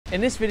In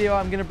this video,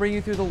 I'm gonna bring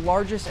you through the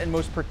largest and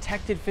most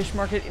protected fish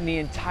market in the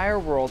entire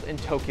world in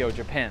Tokyo,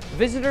 Japan.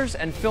 Visitors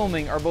and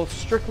filming are both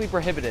strictly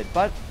prohibited,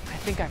 but I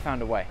think I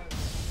found a way.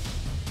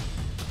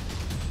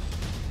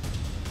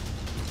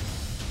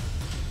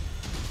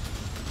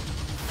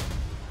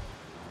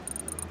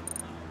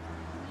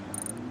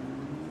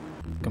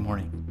 Good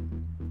morning.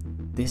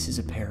 This is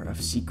a pair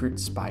of secret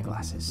spy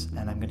glasses,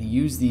 and I'm gonna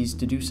use these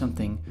to do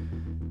something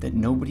that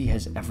nobody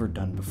has ever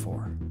done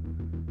before.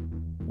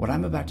 What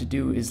I'm about to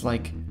do is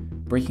like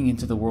breaking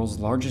into the world's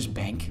largest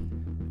bank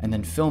and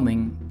then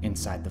filming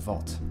inside the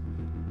vault.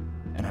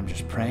 And I'm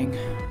just praying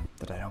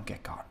that I don't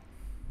get caught.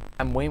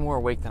 I'm way more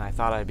awake than I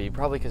thought I'd be,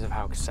 probably because of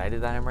how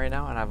excited I am right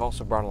now, and I've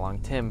also brought along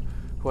Tim,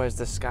 who has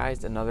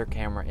disguised another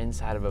camera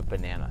inside of a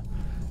banana.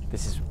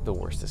 This is the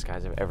worst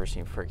disguise I've ever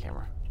seen for a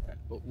camera.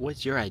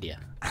 What's your idea?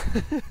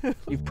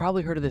 You've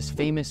probably heard of this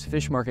famous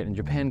fish market in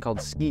Japan called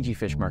Tsukiji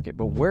Fish Market,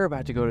 but we're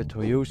about to go to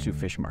Toyosu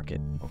Fish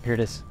Market. Oh, here it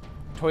is.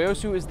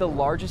 Toyosu is the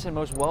largest and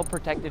most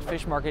well-protected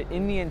fish market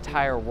in the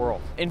entire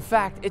world. In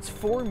fact, it's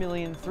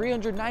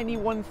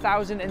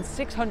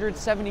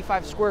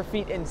 4,391,675 square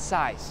feet in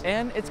size.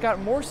 And it's got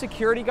more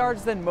security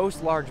guards than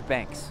most large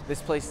banks.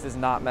 This place does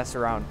not mess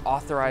around.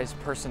 Authorized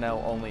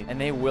personnel only, and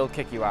they will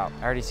kick you out.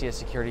 I already see a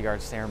security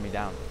guard staring me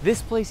down.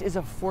 This place is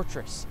a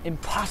fortress,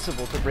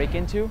 impossible to break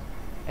into,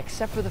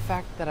 except for the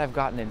fact that I've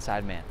got an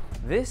inside man.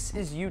 This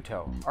is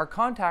Yuto, our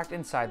contact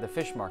inside the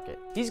fish market.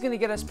 He's gonna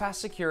get us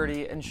past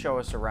security and show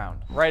us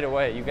around. Right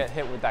away, you get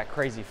hit with that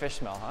crazy fish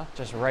smell, huh?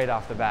 Just right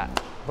off the bat.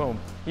 Boom.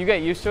 You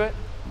get used to it?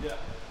 Yeah.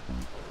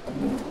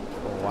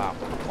 Oh, wow,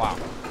 wow.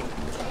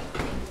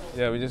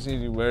 Yeah, we just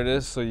need to wear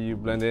this so you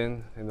blend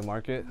in the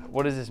market.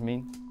 What does this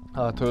mean?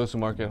 Toyosu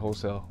Market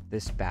Wholesale.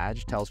 This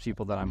badge tells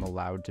people that I'm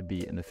allowed to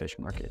be in the fish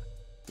market,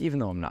 even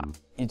though I'm not.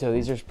 Yuto,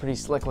 these are pretty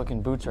slick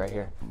looking boots right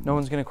here. No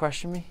one's gonna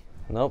question me?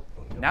 Nope.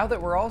 Now that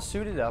we're all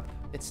suited up,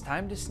 it's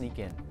time to sneak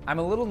in. I'm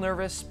a little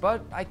nervous,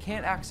 but I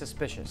can't act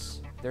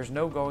suspicious. There's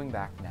no going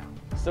back now.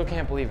 Still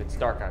can't believe it's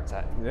dark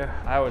outside. Yeah.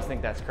 I always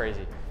think that's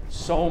crazy.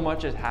 So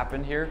much has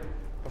happened here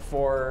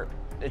before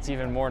it's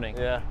even morning.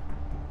 Yeah.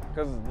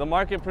 Because the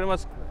market pretty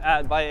much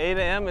by 8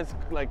 a.m. it's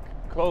like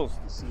closed.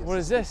 What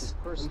is this?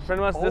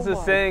 Pretty much this is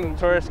saying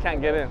tourists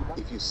can't get in.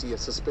 If you see a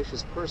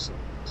suspicious person,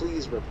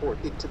 please report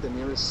it to the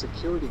nearest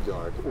security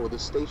guard or the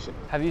station.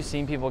 Have you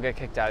seen people get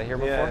kicked out of here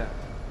before? Yeah.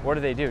 What do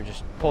they do?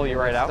 Just pull you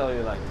right out? Tell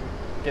you like,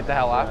 Get the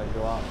hell out? yeah,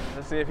 go out.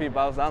 Let's see if he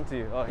bows down to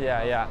you. Oh,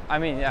 Yeah. I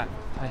mean, yeah.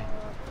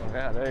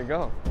 yeah, there you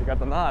go. You got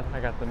the nod.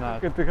 I got the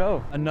nod. Good to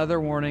go. Another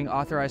warning,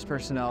 authorized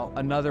personnel,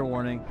 another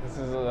warning. This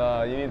is,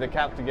 you need the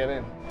cap to get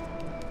in.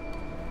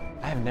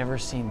 I have never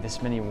seen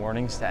this many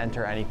warnings to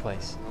enter any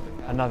place.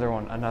 Another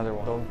one, another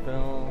one. Don't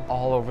film.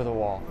 All over the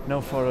wall. No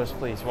photos,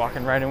 please.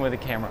 Walking right in with a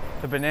camera.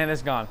 The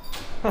banana's gone.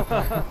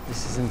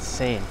 This is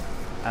insane.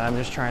 And I'm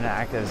just trying to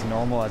act as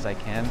normal as I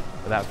can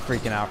without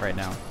freaking out right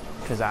now,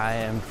 because I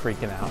am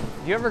freaking out.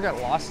 Do you ever get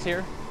lost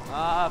here?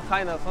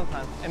 Kind of,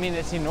 sometimes. I mean,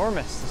 it's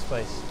enormous, this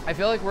place. I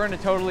feel like we're in a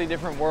totally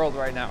different world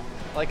right now,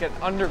 like an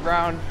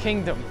underground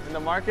kingdom. In the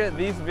market,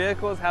 these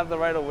vehicles have the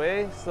right of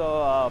way,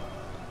 so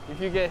if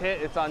you get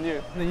hit, it's on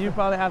you. Then you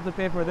probably have to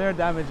pay for their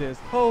damages.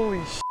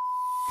 Holy sh**.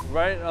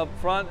 Right up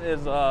front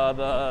is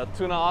the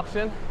tuna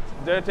auction.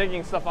 They're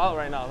taking stuff out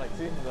right now, like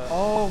see?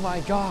 Oh my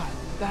God,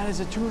 that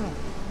is a tuna.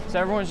 So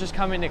everyone's just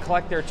coming to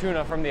collect their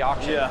tuna from the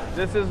auction? Yeah,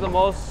 this is the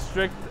most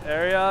strict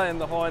area in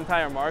the whole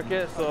entire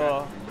market,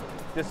 so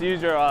just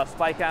use your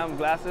spy cam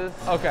glasses.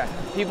 Okay,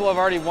 people have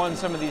already won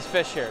some of these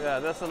fish here. Yeah,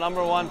 that's the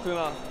 #1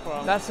 tuna.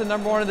 That's the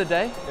 #1 of the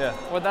day? Yeah.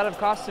 Would that have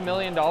cost $1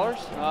 million?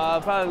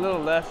 Probably a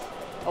little less.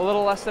 A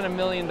little less than $1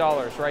 million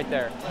right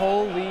there.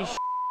 Holy sh**.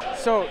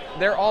 So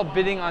they're all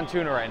bidding on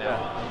tuna right now?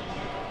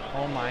 Yeah.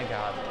 Oh my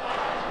God.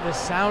 The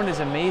sound is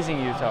amazing,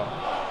 Yuto.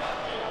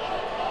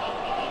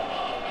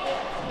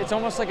 It's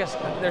almost like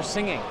they're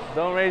singing.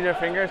 Don't raise your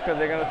fingers because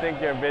they're going to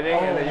think you're bidding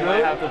and then you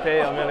might have to pay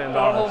 $1 million.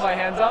 Don't hold my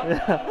hands up?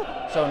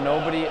 Yeah. So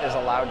nobody is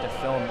allowed to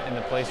film in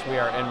the place we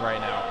are in right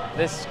now.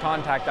 This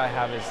contact I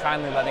have is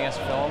kindly letting us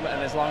film,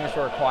 and as long as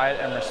we're quiet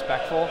and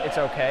respectful, it's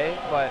okay.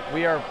 But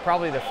we are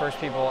probably the first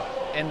people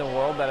in the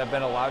world that have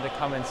been allowed to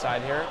come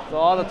inside here. So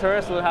all the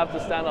tourists will have to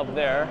stand up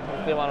there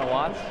if they want to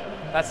watch.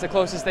 That's the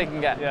closest they can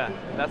get? Yeah,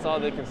 that's all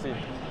they can see.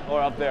 Or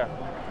up there.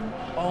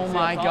 Oh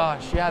my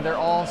gosh, yeah, they're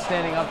all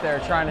standing up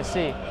there trying to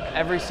see.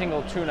 Every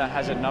single tuna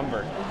has a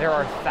number. There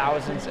are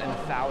thousands and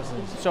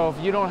thousands. So if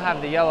you don't have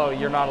the yellow,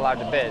 you're not allowed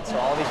to bid. So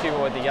all these people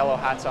with the yellow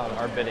hats on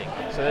are bidding.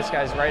 So this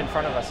guy's right in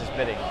front of us is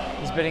bidding.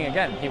 He's bidding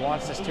again. He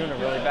wants this tuna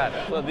really bad.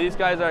 So these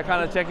guys are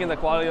kind of checking the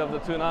quality of the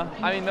tuna.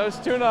 I mean, those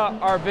tuna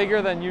are bigger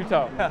than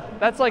Yuto.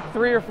 That's like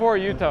 3 or 4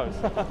 Yutos.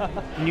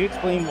 Can you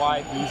explain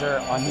why these are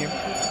on here?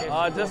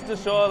 Just to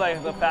show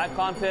like the fat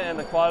content and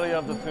the quality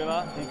of the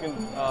tuna. You can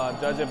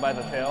judge it by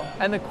the tail.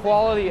 And the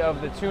quality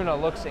of the tuna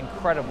looks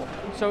incredible.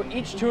 So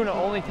each tuna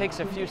only takes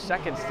a few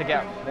seconds to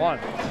get one.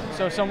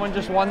 So someone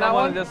just won that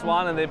one? Someone just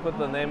won, and they put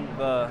the name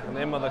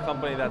of the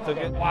company that took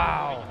it.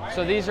 Wow.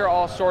 So these are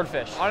all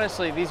swordfish.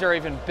 Honestly, these are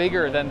even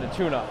bigger than the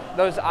tuna.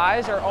 Those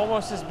eyes are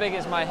almost as big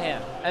as my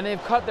hand. And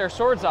they've cut their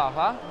swords off,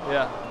 huh?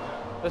 Yeah.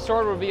 The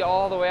sword would be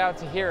all the way out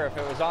to here if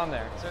it was on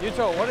there.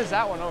 Yuto, what is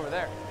that one over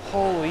there?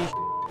 Holy sh**.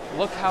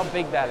 Look how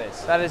big that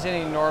is. That is an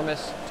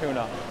enormous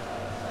tuna.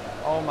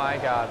 Oh my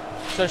God.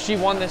 So she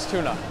won this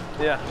tuna.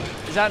 Yeah.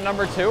 Is that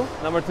number 2?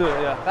 Number 2,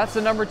 yeah. That's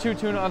the number 2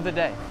 tuna of the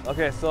day.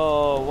 Okay,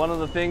 so one of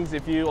the things,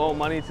 if you owe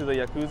money to the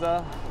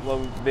Yakuza,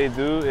 what they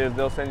do is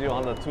they'll send you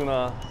on the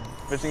tuna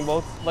fishing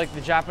boats. Like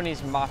the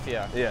Japanese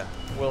mafia. Yeah.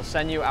 Will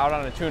send you out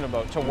on a tuna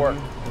boat to work,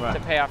 Right.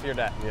 to pay off your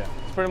debt. Yeah.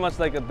 It's pretty much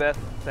like a death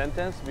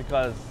sentence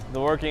because the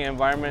working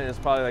environment is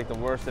probably like the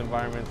worst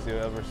environments you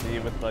ever see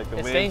with like the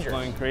It's winds dangerous.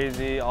 going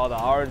crazy, all the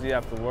hours you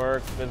have to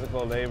work,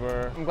 physical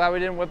labor. I'm glad we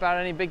didn't whip out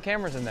any big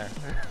cameras in there.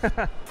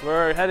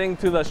 We're heading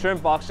to the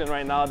shrimp auction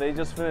right now. They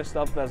just finished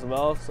up as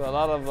well. So a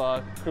lot of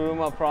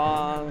kuruma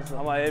prawns,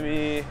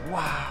 amaebi.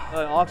 Wow.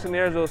 The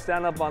auctioneers will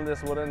stand up on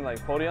this wooden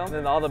like podium,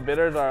 and all the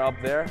bidders are up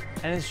there.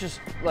 And it's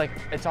just like,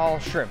 it's all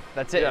shrimp.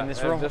 That's it. Yeah, in this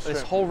it's room, just this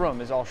shrimp. whole room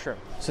is all shrimp.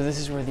 So this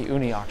is where the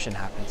uni auction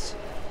happens.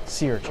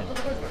 Sea urchin.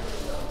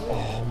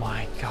 Oh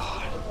my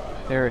God.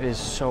 There is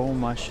so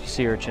much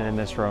sea urchin in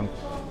this room.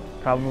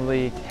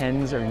 Probably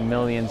tens of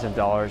millions of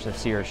dollars of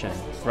sea urchin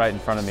right in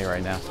front of me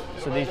right now.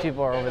 So these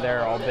people are over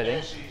there all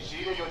bidding.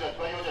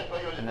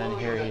 And then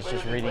here he's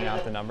just reading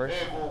out the numbers.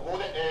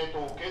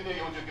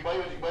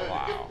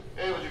 Wow.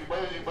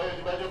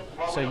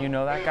 So you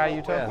know that guy,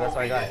 Yuto? Yeah, that's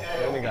my guy,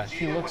 the only guy.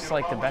 He looks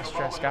like the best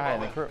dressed guy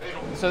in the crew.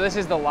 So this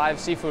is the live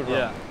seafood room.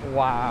 Yeah.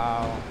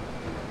 Wow.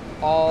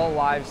 All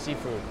live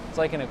seafood. It's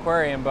like an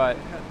aquarium, but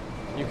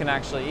you can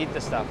actually eat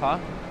the stuff, huh?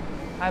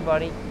 Hi,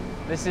 buddy.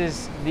 This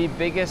is the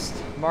biggest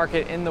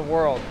market in the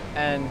world,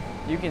 and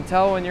you can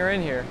tell when you're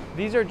in here.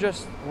 These are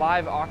just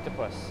live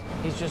octopus.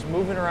 He's just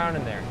moving around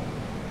in there.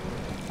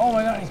 Oh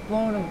my God, he's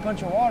blowing a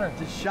bunch of water.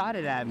 Just shot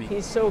it at me.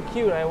 He's so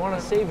cute, I want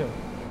to save him.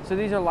 So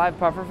these are live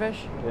pufferfish?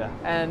 Yeah.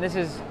 And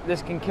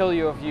this can kill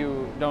you if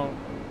you don't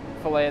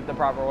fillet it the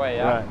proper way,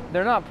 yeah? Right.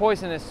 They're not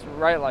poisonous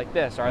right like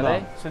this, are No.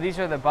 they? So these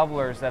are the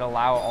bubblers that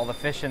allow all the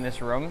fish in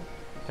this room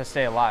to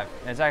stay alive.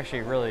 And it's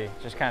actually really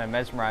just kind of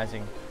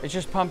mesmerizing. It's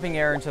just pumping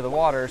air into the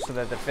water so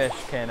that the fish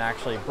can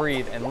actually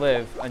breathe and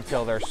live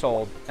until they're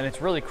sold. And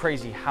it's really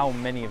crazy how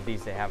many of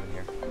these they have in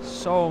here.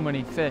 So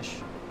many fish.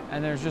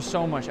 And there's just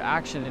so much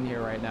action in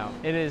here right now.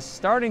 It is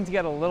starting to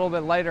get a little bit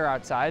lighter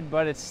outside,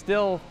 but it's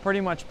still pretty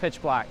much pitch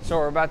black. So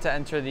we're about to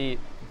enter the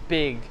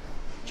big,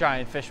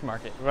 giant fish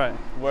market. Right,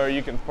 where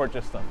you can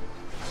purchase them.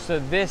 So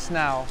this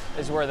now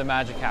is where the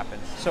magic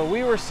happens. So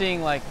we were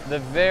seeing like the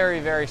very,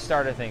 very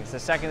start of things. The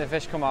second the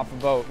fish come off a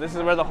boat. This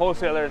is where the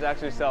wholesalers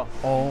actually sell.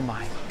 Oh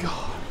my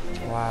God.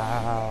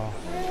 Wow.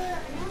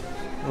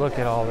 Look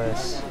at all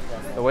this.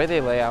 The way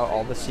they lay out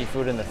all the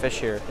seafood and the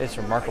fish here is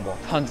remarkable.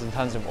 Tons and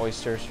tons of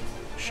oysters,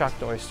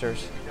 shucked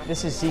oysters.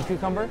 This is sea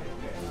cucumber.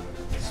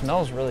 It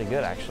smells really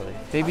good actually.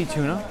 Baby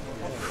tuna.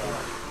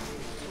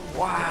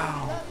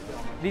 Wow.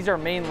 These are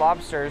Maine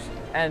lobsters,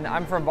 and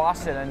I'm from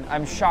Boston, and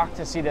I'm shocked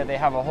to see that they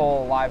have a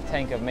whole live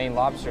tank of Maine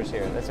lobsters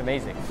here. That's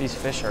amazing. These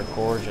fish are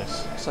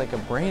gorgeous. It's like a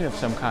brain of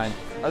some kind.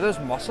 Are those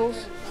mussels?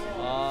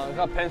 It's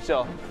got pen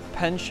shell.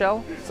 Pen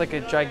shell? It's like a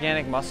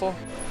gigantic mussel.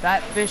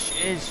 That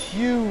fish is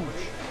huge.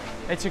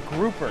 It's a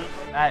grouper.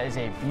 That is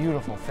a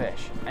beautiful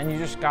fish. And you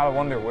just gotta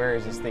wonder, where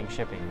is this thing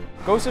shipping?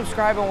 Go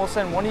subscribe and we'll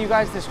send one of you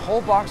guys this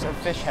whole box of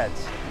fish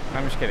heads.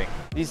 I'm just kidding.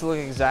 These look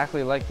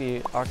exactly like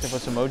the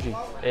octopus emoji.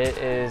 It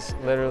is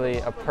literally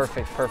a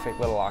perfect, perfect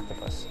little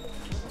octopus.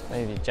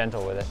 Let me be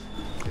gentle with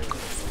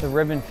it. The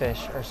ribbon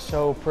fish are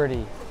so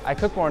pretty. I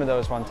cooked one of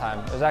those one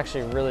time. It was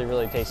actually really,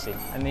 really tasty.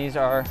 And these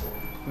are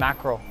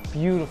mackerel.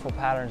 Beautiful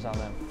patterns on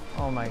them.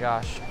 Oh my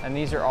gosh. And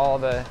these are all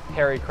the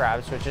hairy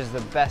crabs, which is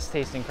the best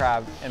tasting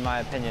crab, in my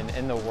opinion,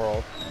 in the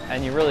world.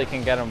 And you really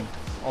can get them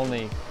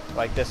only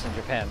like this in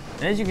Japan.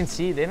 And as you can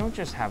see, they don't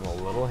just have a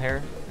little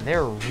hair,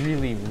 they're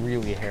really,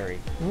 really hairy.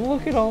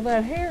 Look at all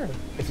that hair.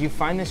 If you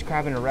find this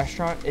crab in a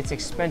restaurant, it's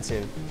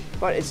expensive,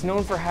 but it's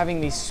known for having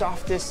the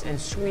softest and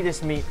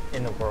sweetest meat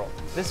in the world.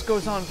 This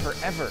goes on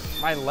forever.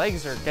 My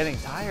legs are getting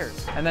tired.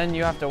 And then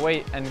you have to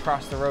wait and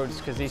cross the roads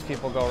because these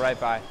people go right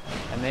by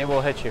and they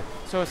will hit you.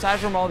 So aside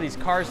from all these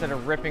cars that are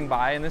ripping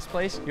by in this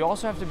place, you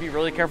also have to be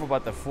really careful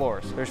about the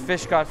floors. There's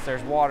fish guts,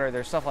 there's water,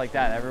 there's stuff like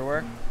that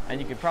everywhere, and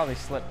you could probably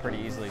slip pretty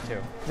easily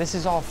too. This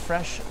is all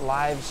fresh,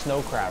 live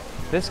snow crab.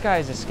 This guy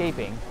is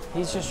escaping.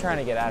 He's just trying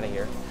to get out of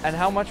here. And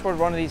how much would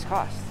one of these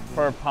cost?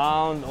 Per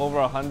pound, over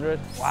 100.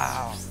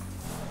 Wow,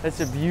 that's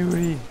a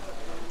beauty.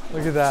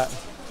 Look at that.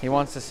 He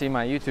wants to see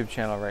my YouTube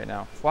channel right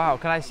now. Wow,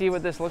 can I see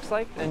what this looks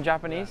like in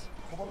Japanese?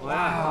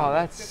 Wow,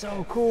 that's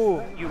so cool.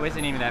 What's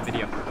the name of that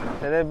video?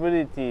 セレブ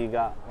リティ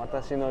が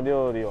私の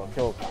料理を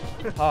評価。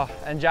 Oh,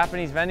 and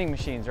Japanese vending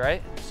machines,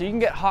 right? So you can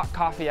get hot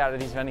coffee out of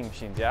these vending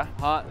machines, yeah?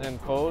 Hot and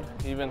cold,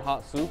 even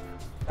hot soup.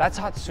 That's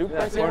hot soup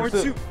right there? Corn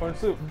soup. Corn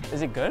soup.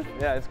 Is it good?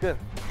 Yeah, it's good.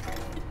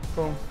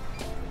 Boom.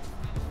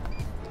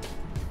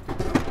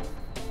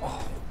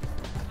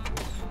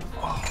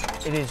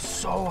 It is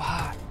so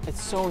hot.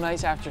 It's so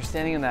nice after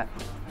standing in that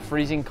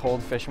freezing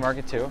cold fish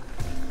market too,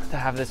 to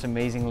have this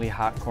amazingly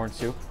hot corn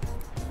soup.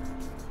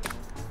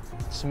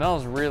 It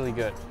smells really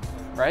good,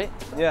 right?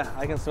 Yeah,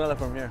 I can smell it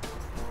from here.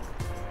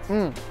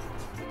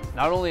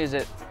 Not only is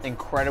it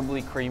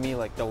incredibly creamy,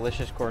 like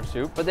delicious corn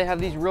soup, but they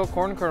have these real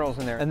corn kernels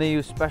in there. And they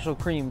use special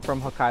cream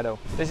from Hokkaido.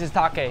 This is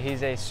Take,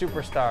 he's a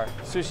superstar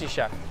sushi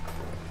chef.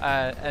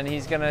 And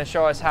he's gonna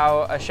show us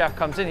how a chef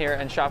comes in here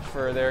and shops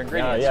for their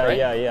ingredients, right?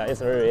 Yeah,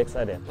 it's very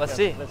exciting. Let's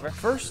see.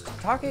 First,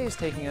 Take is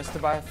taking us to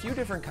buy a few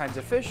different kinds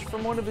of fish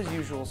from one of his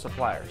usual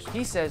suppliers.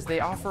 He says they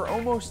offer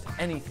almost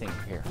anything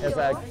here. It's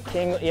a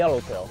king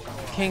yellowtail.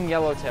 King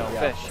yellowtail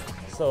fish.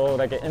 So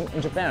like in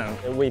Japan,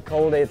 we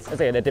call it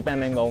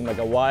depending on like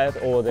a wild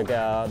or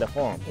the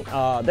farm.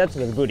 That's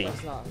the goodie.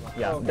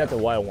 Yeah, that's a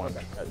wild one.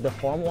 The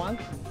farm one,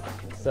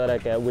 so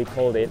like we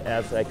call it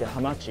as like a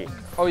hamachi.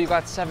 Oh, you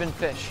got 7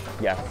 fish.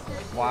 Yeah.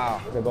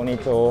 Wow. The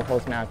bonito,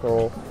 horse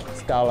mackerel,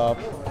 scallop,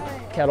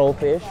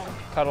 kettlefish,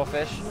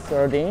 Cuttlefish.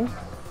 sardine,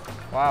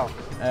 Wow.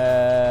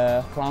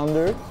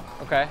 flounder,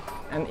 Okay.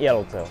 and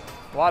yellowtail.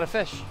 A lot of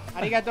fish.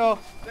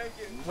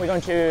 We're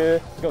going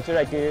to go to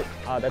like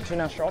the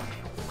tuna shop.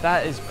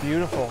 That is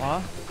beautiful,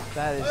 huh?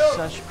 That is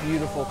such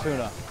beautiful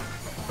tuna.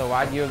 The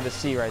wagyu of the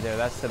sea right there.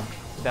 That's the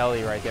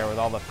belly right there with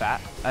all the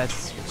fat.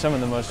 That's some of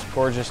the most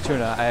gorgeous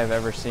tuna I have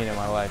ever seen in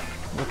my life.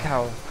 Look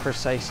how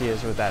precise he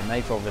is with that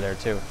knife over there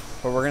too.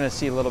 But we're gonna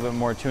see a little bit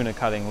more tuna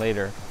cutting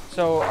later.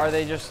 So are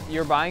they just,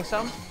 you're buying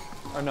some?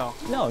 Or no?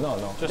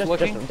 No. Just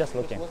looking? Just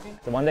looking.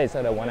 So one day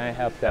said that when I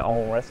have their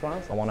own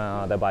restaurants, I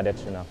wanna buy the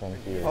tuna from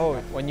here. Oh,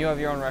 when you have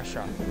your own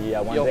restaurant,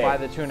 Yeah, one you'll day. buy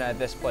the tuna at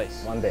this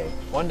place. One day.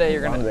 One day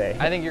you're gonna, One day.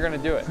 I think you're gonna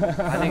do it.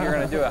 I think you're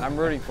gonna do it. I'm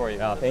rooting for you.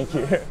 Oh, thank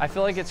you. I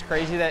feel like it's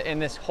crazy that in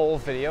this whole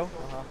video,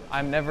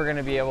 I'm never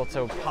gonna be able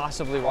to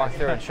possibly walk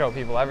through and show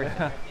people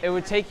everything. It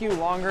would take you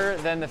longer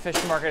than the fish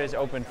market is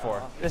open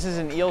for. This is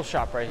an eel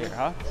shop right here,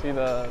 huh? See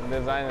the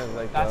design is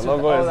like That's the what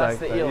logo oh, is that's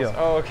like the eels. eel.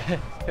 Oh, okay.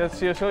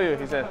 He'll show you,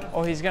 he said.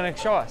 Oh, he's gonna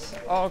show us.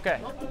 Oh, okay.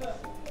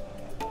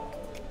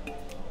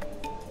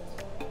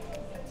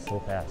 So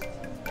fast.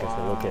 Just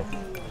to look it.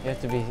 You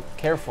have to be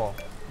careful.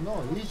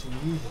 No, easy.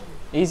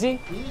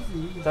 Easy?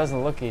 Easy.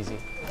 Doesn't look easy.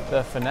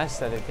 The finesse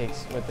that it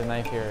takes with the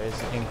knife here is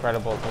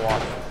incredible to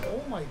watch.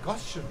 Oh my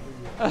gosh.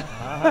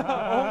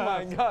 Oh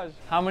my gosh.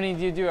 How many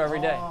do you do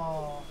every day?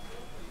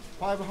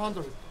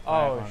 500.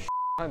 Oh,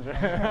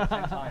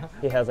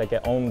 He has like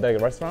a own the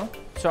restaurant,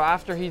 so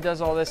after he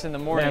does all this in the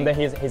morning, and then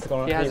he's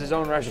going. He has he's- his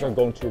own he's restaurant.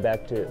 going to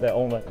back to the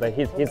own like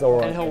his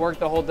own. and he'll work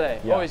the whole day.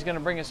 Yeah. Oh, he's gonna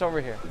bring us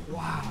over here.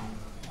 Wow.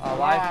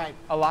 Alive? Right.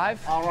 Alive?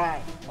 All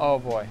right. Oh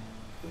boy.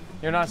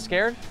 You're not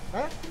scared?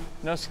 Huh?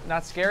 No,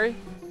 not scary?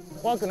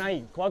 怖くな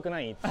い。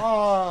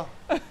Oh.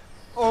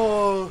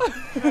 Oh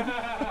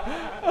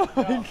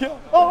my god.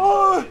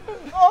 Oh.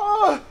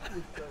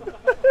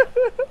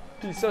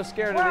 He's so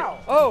scared Wow. of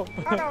it. Oh!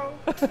 Hello.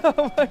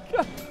 Oh my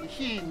god.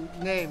 He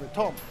named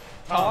Tom.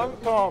 Tom?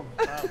 Tom.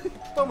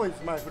 Tom is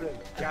my friend.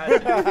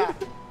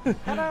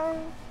 Hello.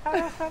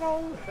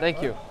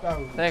 Thank you.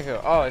 No. Thank you.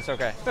 Oh, it's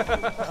okay.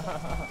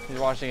 He's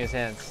washing his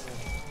hands.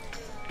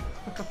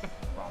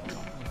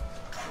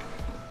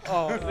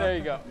 Oh, there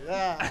you go.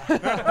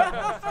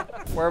 Yeah.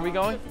 Where are we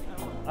going?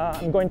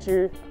 I'm going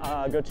to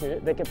go to.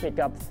 They can pick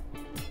up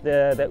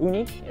the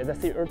uni, the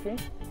sea urchin.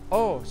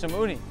 Oh, some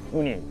uni.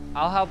 Uni.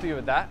 I'll help you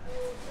with that.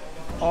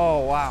 Oh,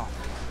 wow.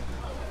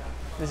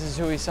 This is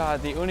who we saw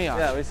at the uni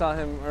auction. Yeah, we saw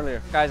him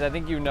earlier. Guys, I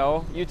think you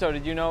know. Yuto,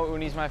 did you know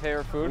uni's my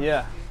favorite food?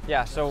 Yeah.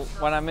 Yeah, so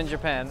when I'm in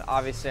Japan,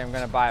 obviously I'm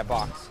gonna buy a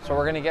box. So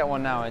we're gonna get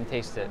one now and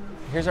taste it.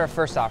 Here's our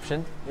first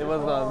option. It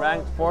was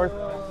ranked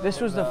 4th. This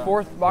was the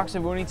 4th box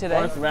of uni today.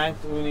 4th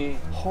ranked uni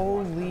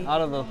Holy,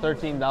 out of the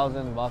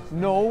 13,000 boxes.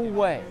 no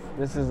way.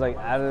 This is like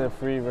additive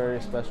free,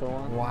 very special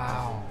one.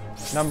 Wow.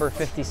 Number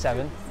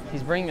 57.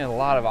 He's bringing a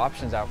lot of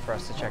options out for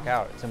us to check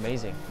out. It's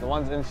amazing. The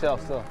one's in shell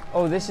still.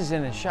 Oh, this is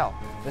in a shell.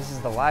 This is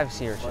the live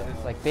sea urchin,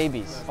 like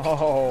babies.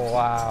 Oh,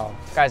 wow.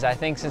 Guys, I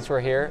think since we're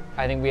here,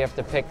 I think we have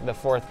to pick the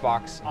 4th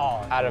box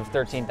out of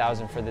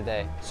 13,000 for the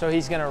day. So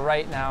he's gonna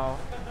write now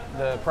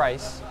the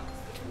price,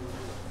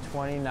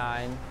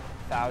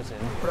 29,000.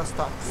 Plus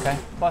tax. Okay,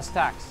 plus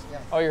tax.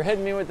 Oh, you're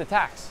hitting me with the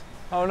tax.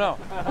 Oh no.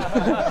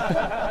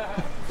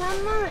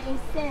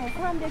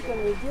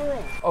 31,320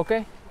円。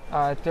 Okay,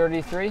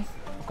 33.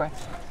 Okay.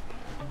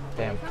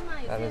 Damn,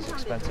 that is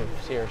expensive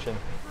sea urchin.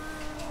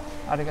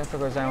 ありがとう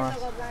ございます。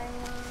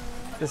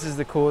This is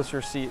the coolest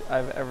receipt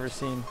I've ever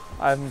seen.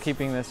 I'm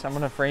keeping this. I'm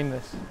gonna frame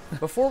this.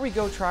 Before we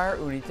go try our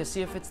uni to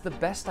see if it's the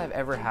best I've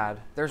ever had,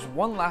 there's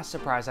one last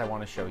surprise I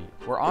want to show you.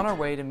 We're on our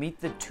way to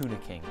meet the Tuna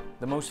King,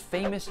 the most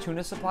famous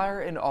tuna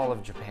supplier in all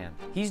of Japan.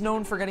 He's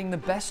known for getting the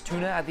best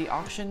tuna at the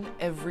auction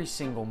every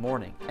single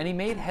morning, and he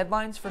made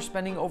headlines for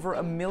spending over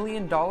 $1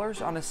 million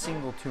on a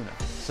single tuna.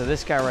 So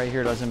this guy right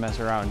here doesn't mess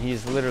around.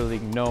 He's literally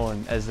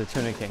known as the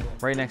Tuna King,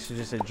 right next to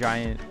just a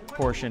giant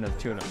portion of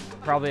tuna.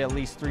 Probably at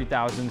least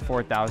 $3,000,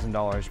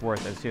 $4,000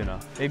 worth of tuna.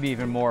 Maybe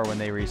even more when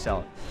they resell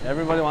it.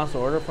 Everybody wants to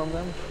order from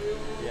them,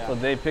 so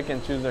they pick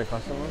and choose their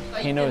customers.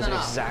 He knows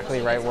exactly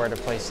right where to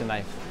place the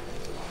knife.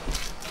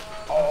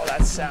 Oh,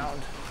 that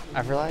sound.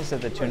 I've realized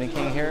that the Tuna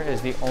King here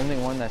is the only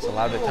one that's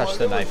allowed to touch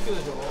the knife.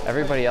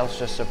 Everybody else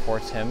just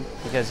supports him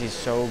because he's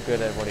so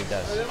good at what he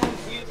does.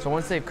 So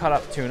once they've cut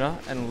up tuna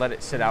and let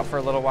it sit out for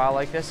a little while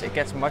like this, it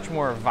gets much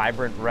more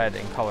vibrant red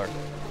in color.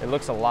 It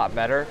looks a lot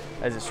better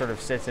as it sort of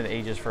sits and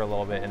ages for a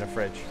little bit in a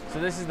fridge. So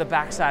this is the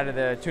backside of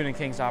the Tuna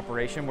King's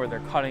operation where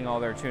they're cutting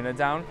all their tuna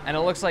down. And it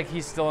looks like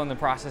he's still in the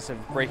process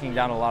of breaking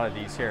down a lot of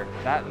these here.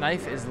 That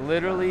knife is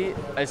literally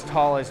as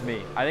tall as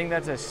me. I think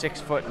that's a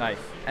 6-foot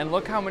knife. And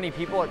look how many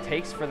people it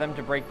takes for them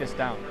to break this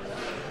down.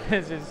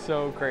 This is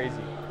so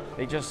crazy.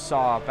 They just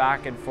saw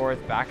back and forth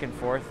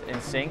in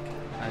sync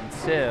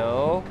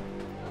until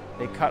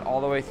they cut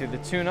all the way through the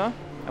tuna.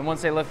 And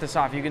once they lift this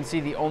off, you can see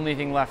the only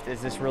thing left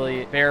is this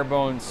really bare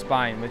bone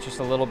spine with just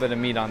a little bit of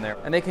meat on there.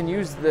 And they can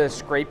use the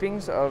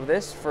scrapings of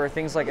this for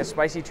things like a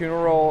spicy tuna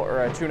roll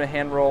or a tuna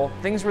hand roll,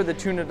 things where the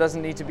tuna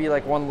doesn't need to be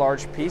like one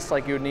large piece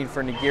like you would need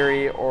for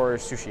nigiri or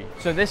sushi.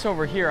 So this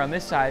over here on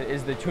this side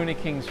is the Tuna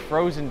King's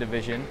frozen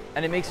division,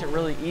 and it makes it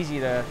really easy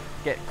to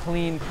get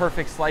clean,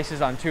 perfect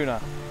slices on tuna.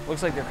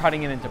 Looks like they're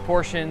cutting it into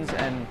portions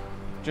and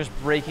just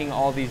breaking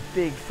all these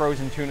big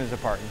frozen tunas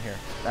apart in here.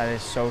 That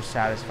is so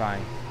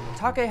satisfying.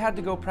 Take had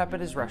to go prep at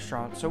his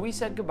restaurant, so we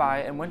said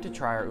goodbye and went to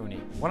try our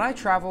uni. When I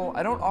travel,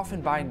 I don't often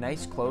buy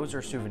nice clothes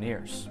or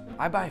souvenirs.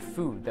 I buy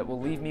food that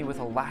will leave me with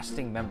a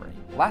lasting memory.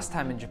 Last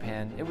time in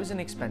Japan, it was an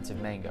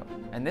expensive mango,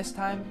 and this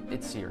time,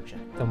 it's sea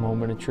urchin. The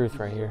moment of truth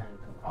right here.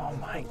 Oh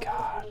my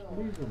God,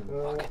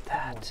 look at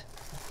that.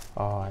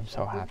 Oh, I'm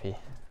so happy.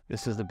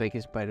 This is the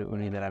biggest bite of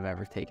uni that I've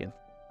ever taken.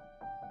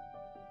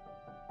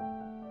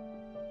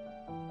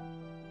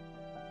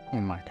 Oh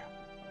my God.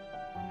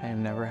 I have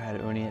never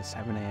had uni at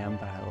 7 a.m.,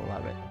 but I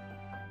love it.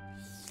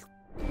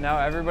 Now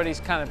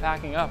everybody's kind of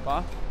packing up,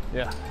 huh?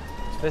 Yeah.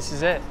 This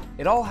is it.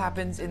 It all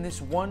happens in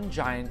this one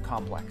giant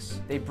complex.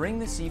 They bring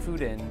the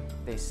seafood in,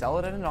 they sell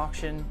it at an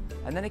auction,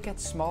 and then it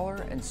gets smaller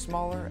and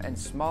smaller and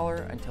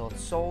smaller until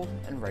it's sold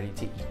and ready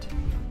to eat.